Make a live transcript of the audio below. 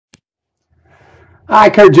Hi,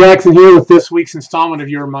 Kurt Jackson here with this week's installment of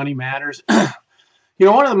Your Money Matters.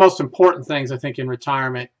 One of the most important things I think in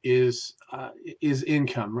retirement is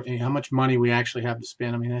income, how much money we actually have to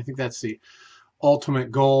spend. I mean, I think that's the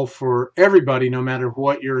ultimate goal for everybody, no matter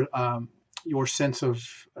what your sense of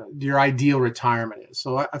your ideal retirement is.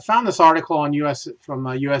 So I found this article on from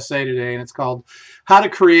USA Today, and it's called "How to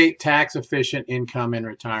Create Tax Efficient Income in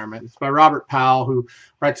Retirement." It's by Robert Powell, who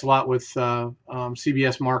writes a lot with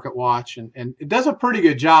CBS Market Watch, and it does a pretty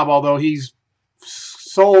good job, although he's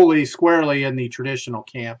solely squarely in the traditional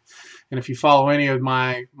camp. And if you follow any of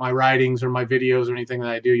my writings or my videos or anything that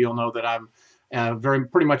I do, you'll know that I'm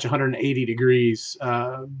pretty much 180 degrees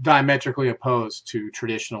diametrically opposed to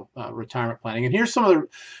traditional retirement planning. And here's some of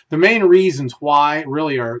the main reasons why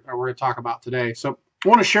really we're going to talk about today. So I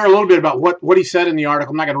want to share a little bit about what he said in the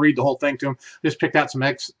article. I'm not going to read the whole thing to him. Just picked out some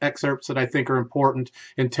excerpts that I think are important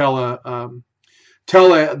and tell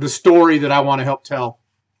the story that I want to help tell.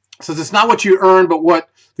 It says it's not what you earn, but what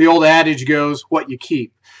the old adage goes, what you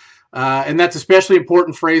keep. And that's especially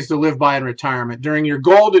important phrase to live by in retirement. During your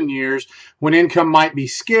golden years, when income might be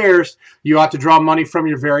scarce, you ought to draw money from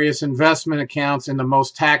your various investment accounts in the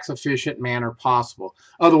most tax-efficient manner possible.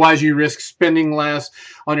 Otherwise, you risk spending less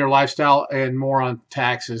on your lifestyle and more on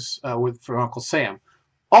taxes for Uncle Sam.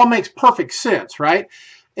 All makes perfect sense, right?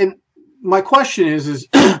 And my question is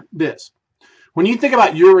this. When you think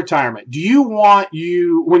about your retirement, when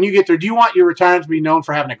you get there, do you want your retirement to be known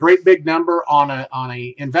for having a great big number on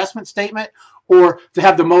a investment statement, or to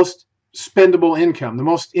have the most spendable income, the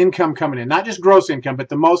most income coming in, not just gross income, but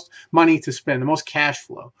the most money to spend, the most cash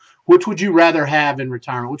flow? Which would you rather have in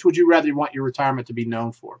retirement? Which would you rather want your retirement to be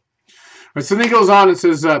known for? Right, so then he goes on and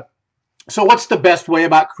says, so what's the best way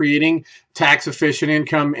about creating tax-efficient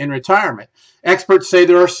income in retirement? Experts say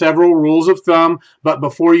there are several rules of thumb, but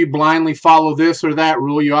before you blindly follow this or that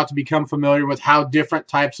rule, you ought to become familiar with how different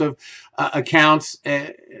types of assets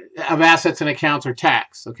and accounts are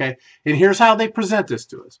taxed. Okay, and here's how they present this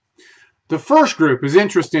to us. The first group is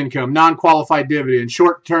interest income, non-qualified dividends,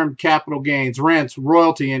 short-term capital gains, rents,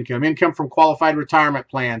 royalty income, income from qualified retirement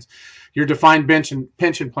plans, your defined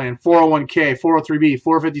pension plan, 401k, 403b,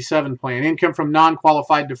 457 plan, income from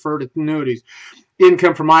non-qualified deferred annuities.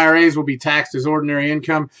 Income from IRAs will be taxed as ordinary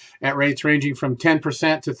income at rates ranging from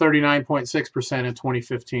 10% to 39.6% in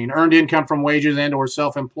 2015. Earned income from wages and or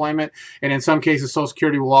self-employment, and in some cases, Social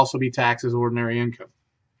Security will also be taxed as ordinary income.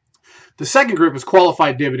 The second group is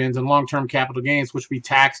qualified dividends and long-term capital gains, which will be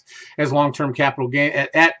taxed as long-term capital gain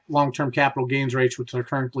at long-term capital gains rates, which are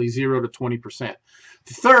currently 0 to 20%.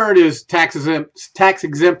 The third is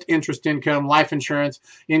tax-exempt interest income, life insurance,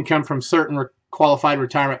 income from certain qualified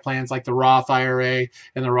retirement plans like the Roth IRA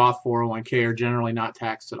and the Roth 401k are generally not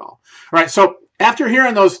taxed at all. All right, so after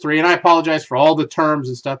hearing those three, and I apologize for all the terms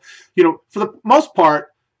and stuff, for the most part,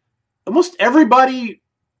 almost everybody,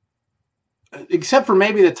 except for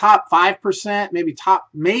maybe the top 5%, maybe top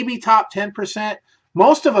 10%,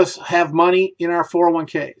 most of us have money in our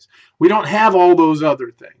 401ks. We don't have all those other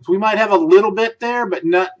things. We might have a little bit there, but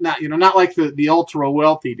not like the ultra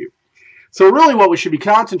wealthy do. So really what we should be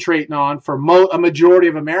concentrating on for a majority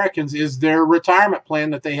of Americans is their retirement plan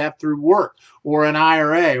that they have through work or an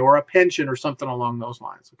IRA or a pension or something along those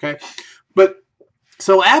lines, okay? But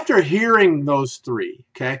so after hearing those three,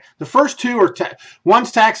 okay, the first two are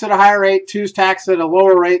one's taxed at a higher rate, two's taxed at a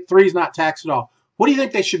lower rate, three's not taxed at all. What do you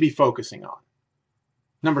think they should be focusing on?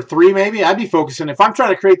 Number three, maybe? I'd be focusing, if I'm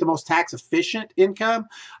trying to create the most tax-efficient income,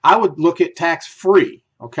 I would look at tax-free,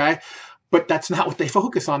 okay? But that's not what they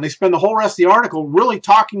focus on. They spend the whole rest of the article really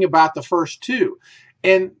talking about the first two.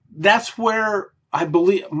 And that's where I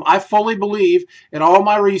fully believe in all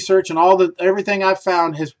my research and everything I've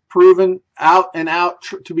found has proven out and out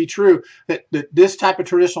to be true, that this type of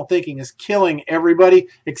traditional thinking is killing everybody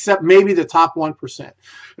except maybe the top 1%.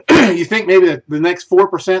 You think maybe the next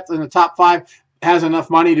 4% in the top 5 has enough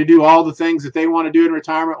money to do all the things that they want to do in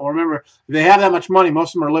retirement? Well, remember, they have that much money.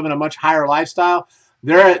 Most of them are living a much higher lifestyle.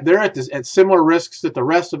 They're at similar risks that the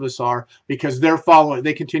rest of us are, because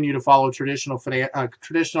they continue to follow traditional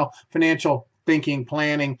financial thinking,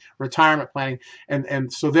 planning, retirement planning,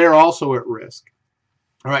 and so they're also at risk.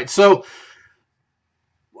 All right, so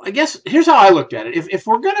I guess here's how I looked at it. If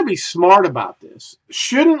we're going to be smart about this,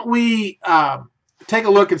 shouldn't we take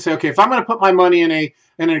a look and say, okay, if I'm going to put my money in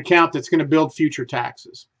an account that's going to build future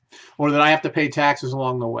taxes, or that I have to pay taxes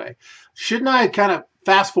along the way, shouldn't I kind of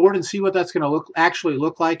fast forward and see what that's going to actually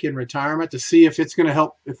look like in retirement, to see if it's going to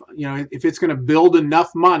help, if it's going to build enough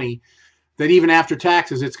money that even after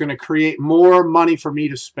taxes, it's going to create more money for me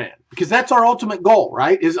to spend, because that's our ultimate goal,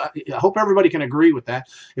 right? I hope everybody can agree with that.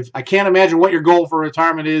 If I can't imagine what your goal for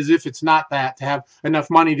retirement is, if it's not that, to have enough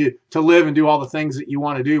money to live and do all the things that you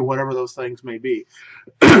want to do, whatever those things may be.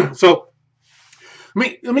 So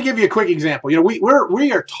let me give you a quick example.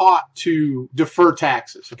 We are taught to defer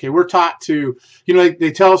taxes. Okay, we're taught to,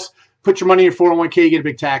 they tell us, put your money in your 401k, you get a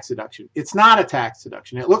big tax deduction. It's not a tax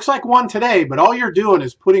deduction. It looks like one today, but all you're doing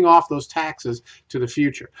is putting off those taxes to the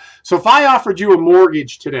future. So if I offered you a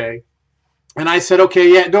mortgage today and I said,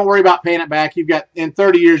 okay, yeah, don't worry about paying it back. You've got, in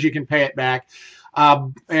 30 years, you can pay it back,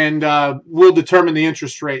 and we'll determine the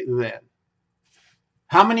interest rate then.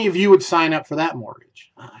 How many of you would sign up for that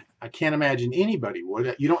mortgage? I can't imagine anybody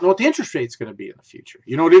would. You don't know what the interest rate's going to be in the future.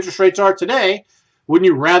 You know what interest rates are today. Wouldn't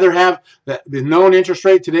you rather have the known interest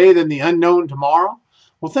rate today than the unknown tomorrow?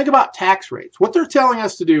 Well, think about tax rates. What they're telling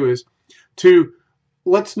us to do is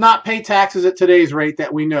let's not pay taxes at today's rate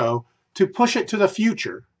that we know, to push it to the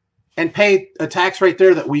future and pay a tax rate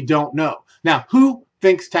there that we don't know. Now, who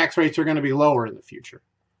thinks tax rates are going to be lower in the future?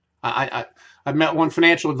 I've met one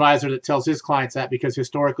financial advisor that tells his clients that, because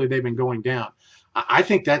historically they've been going down. I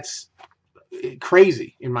think that's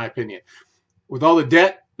crazy, in my opinion. With all the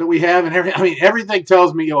debt that we have and everything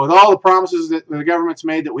tells me, with all the promises that the government's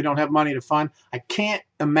made that we don't have money to fund, I can't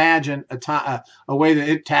imagine a way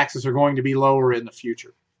that taxes are going to be lower in the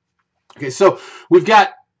future. Okay, so we've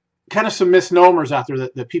got kind of some misnomers out there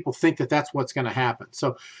that people think that that's what's going to happen.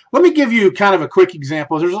 So let me give you kind of a quick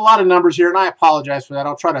example. There's a lot of numbers here, and I apologize for that.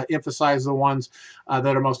 I'll try to emphasize the ones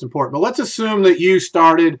that are most important. But let's assume that you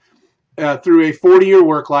started through a 40-year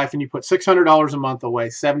work life and you put $600 a month away,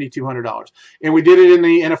 $7,200, and we did it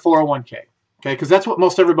in a 401k, okay? Because that's what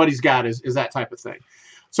most everybody's got is that type of thing.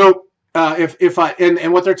 So if I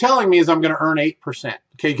what they're telling me is I'm going to earn 8%.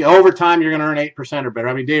 Okay, over time you're going to earn 8% or better.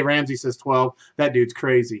 I mean, Dave Ramsey says 12. That dude's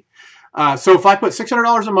crazy. So if I put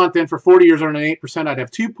 $600 a month in for 40 years, earning 8%, I'd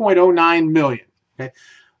have $2.09 million. Okay.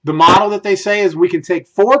 The model that they say is we can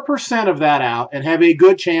take 4% of that out and have a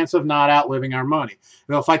good chance of not outliving our money.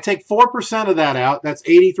 Now, if I take 4% of that out, that's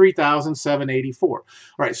 $83,784. All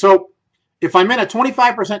right, so if I'm in a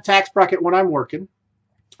 25% tax bracket when I'm working,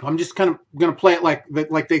 I'm just kind of going to play it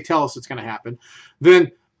like they tell us it's going to happen,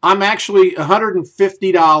 then I'm actually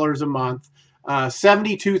 $150 a month,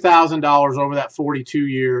 $72,000 over that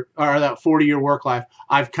 40-year work life.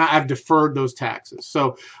 I've deferred those taxes.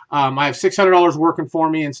 So I have $600 working for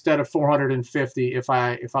me instead of $450 if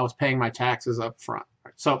I was paying my taxes up front.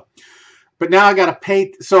 Right? So, but now I got to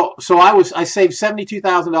pay. So I saved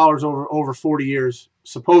 $72,000 over 40 years.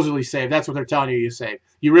 Supposedly saved. That's what they're telling you save.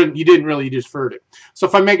 You didn't really. You deferred it. So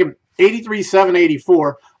if I make them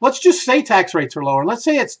 $83,784, let's just say tax rates are lower. Let's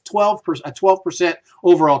say it's 12%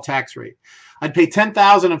 overall tax rate. I'd pay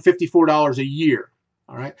 $10,054 a year.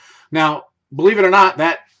 All right. Now, believe it or not,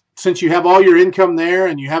 that since you have all your income there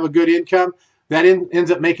and you have a good income, that ends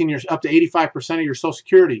up making up to 85% of your Social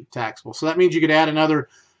Security taxable. So that means you could add another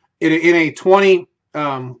in a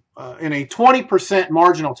 20%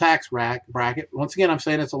 marginal tax bracket. Once again, I'm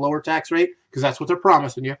saying it's a lower tax rate because that's what they're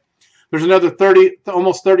promising you. There's another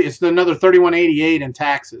almost 30. It's another $31.88 in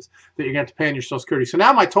taxes that you're going to have to pay on your Social Security. So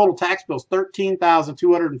now my total tax bill is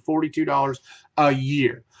 $13,242 a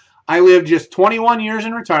year. I lived just 21 years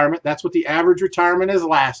in retirement. That's what the average retirement is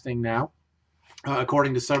lasting now,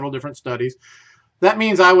 according to several different studies. That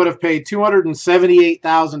means I would have paid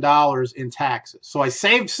 $278,000 in taxes. So I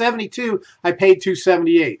saved 72. I paid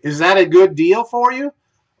 278. Is that a good deal for you?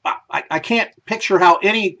 I can't picture how at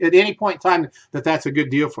any point in time that's a good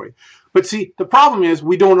deal for you. But see, the problem is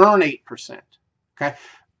we don't earn 8%. Okay,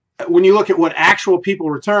 when you look at what actual people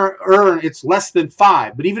earn, it's less than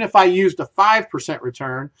 5. But even if I used a 5%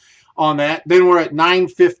 return on that, then we're at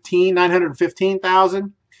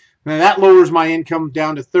 $915,000. Now that lowers my income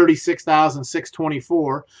down to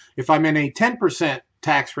 $36,624. If I'm in a 10%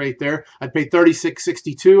 tax rate there, I'd pay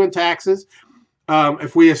 $36.62 in taxes.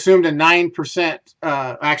 If we assumed a 9%,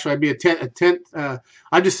 actually, I'd be a 10th.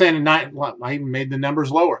 I'm just saying I even made the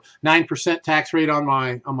numbers lower. 9% tax rate on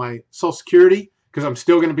my Social Security, because I'm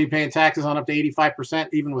still going to be paying taxes on up to 85%,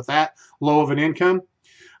 even with that low of an income.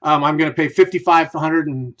 I'm going to pay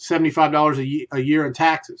 $5,575 a year in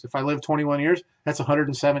taxes. If I live 21 years, that's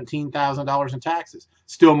 $117,000 in taxes.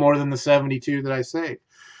 Still more than the 72 that I saved.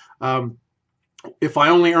 If I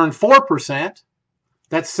only earn 4%,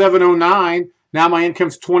 that's $709. Now my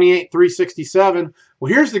income's $28,367.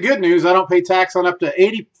 Well, here's the good news. I don't pay tax on up to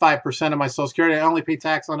 85% of my Social Security. I only pay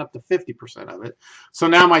tax on up to 50% of it. So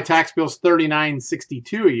now my tax bill is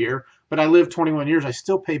 $39.62 a year, but I live 21 years. I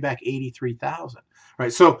still pay back $83,000.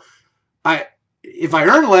 Right? So if I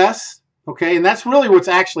earn less, Okay, and that's really what's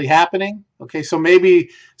actually happening. Okay, so maybe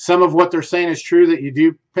some of what they're saying is true, that you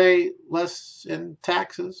do pay less in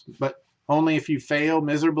taxes, but only if you fail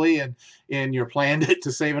miserably and in your plan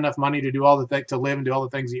to save enough money to do all the things, to live and do all the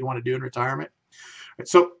things that you want to do in retirement.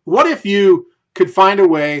 So what if you could find a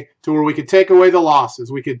way to where we could take away the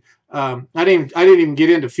losses? We could I didn't even get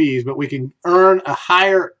into fees, but we can earn a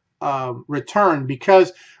higher return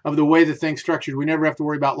because of the way the thing's structured. We never have to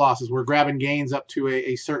worry about losses. We're grabbing gains up to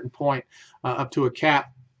a certain point, up to a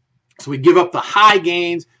cap. So we give up the high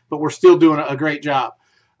gains, but we're still doing a great job.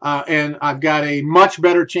 And I've got a much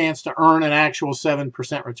better chance to earn an actual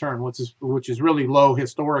 7% return, which is really low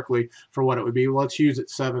historically for what it would be. Well, let's use it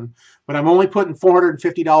 7, but I'm only putting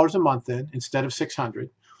 $450 a month in instead of $600.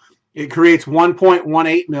 It creates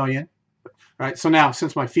 1.18 million. Right. So now,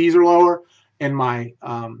 since my fees are lower and my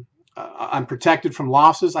I'm protected from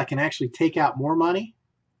losses, I can actually take out more money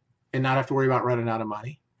and not have to worry about running out of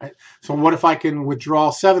money. Right? So what if I can withdraw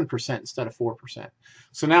 7% instead of 4%?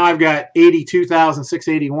 So now I've got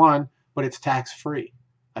 $82,681, but it's tax free.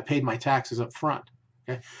 I paid my taxes up front.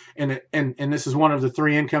 Okay, and this is one of the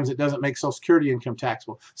 3 incomes that doesn't make Social Security income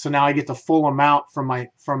taxable. So now I get the full amount from my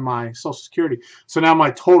Social Security. So now my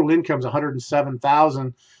total income is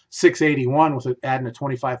 $107,681 with adding a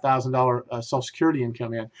 $25,000 Social Security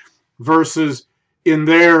income in, versus in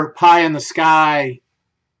their pie in the sky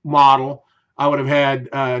model, I would have had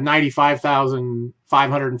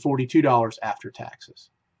 $95,542 after taxes.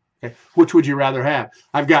 Okay, which would you rather have?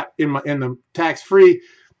 I've got in the tax free,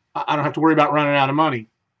 I don't have to worry about running out of money.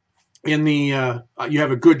 In the you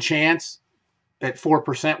have a good chance at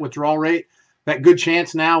 4% withdrawal rate. That good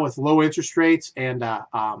chance now with low interest rates and a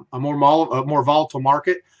more volatile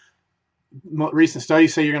market. Recent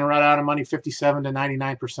studies say you're going to run out of money 57 to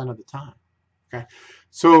 99% of the time. Okay,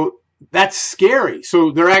 so that's scary.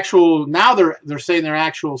 So they're saying their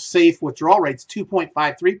actual safe withdrawal rate's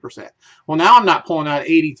 2.53%. Well, now I'm not pulling out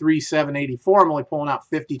 83,784. I'm only pulling out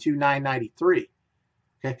 52,993.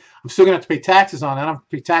 Okay, I'm still going to have to pay taxes on that. I'm going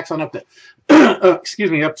to pay tax on up to excuse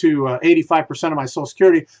me, up to 85% of my Social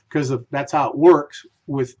Security, because that's how it works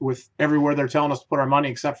with everywhere they're telling us to put our money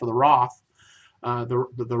except for the Roth, the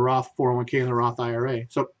Roth 401k and the Roth IRA.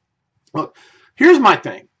 So look, here's my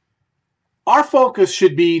thing. Our focus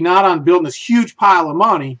should be not on building this huge pile of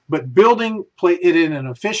money, but building it in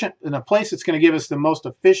a place that's going to give us the most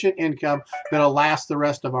efficient income that'll last the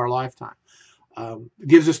rest of our lifetime.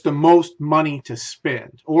 Gives us the most money to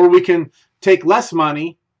spend, or we can take less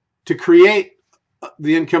money to create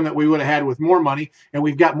the income that we would have had with more money, and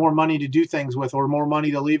we've got more money to do things with, or more money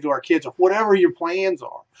to leave to our kids, or whatever your plans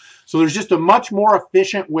are. So there's just a much more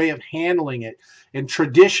efficient way of handling it, and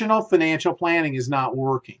traditional financial planning is not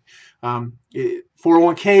working.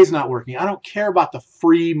 401k is not working. I don't care about the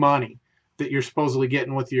free money that you're supposedly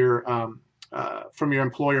getting with your from your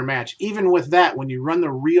employer match. Even with that, when you run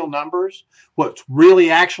the real numbers, what's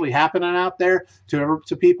really actually happening out there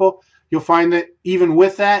to people, you'll find that even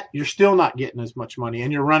with that, you're still not getting as much money,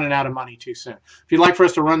 and you're running out of money too soon. If you'd like for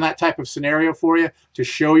us to run that type of scenario for you, to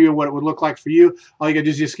show you what it would look like for you, all you got to do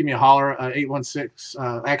is just give me a holler, 816.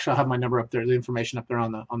 Actually, I'll have my number up there, the information up there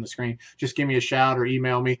on the screen. Just give me a shout or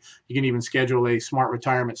email me. You can even schedule a smart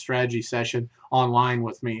retirement strategy session online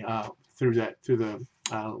with me through the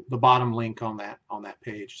bottom link on that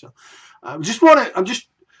page. So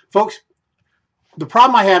folks, the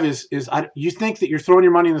problem I have is you think that you're throwing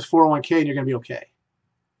your money in this 401k and you're going to be okay.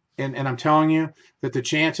 And I'm telling you that the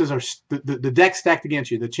chances are, the deck's stacked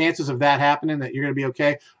against you. The chances of that happening, that you're going to be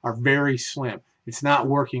okay, are very slim. It's not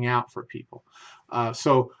working out for people.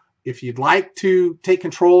 So if you'd like to take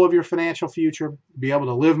control of your financial future, be able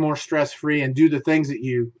to live more stress-free and do the things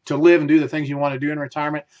to live and do the things you want to do in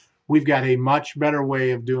retirement, we've got a much better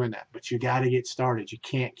way of doing that, but you got to get started. You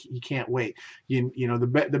can't wait. You know, the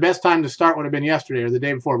best time to start would have been yesterday or the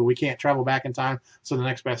day before, but we can't travel back in time. So the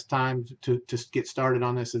next best time to get started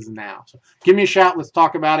on this is now. So give me a shout. Let's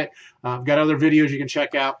talk about it. I've got other videos you can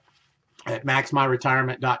check out at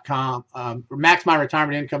maxmyretirement.com,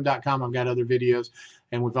 maxmyretirementincome.com. I've got other videos,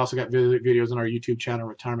 and we've also got videos on our YouTube channel,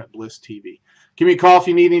 Retirement Bliss TV. Give me a call if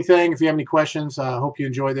you need anything. If you have any questions, I hope you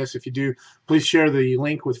enjoy this. If you do, please share the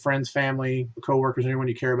link with friends, family, coworkers, anyone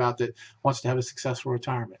you care about that wants to have a successful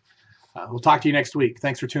retirement. We'll talk to you next week.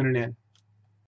 Thanks for tuning in.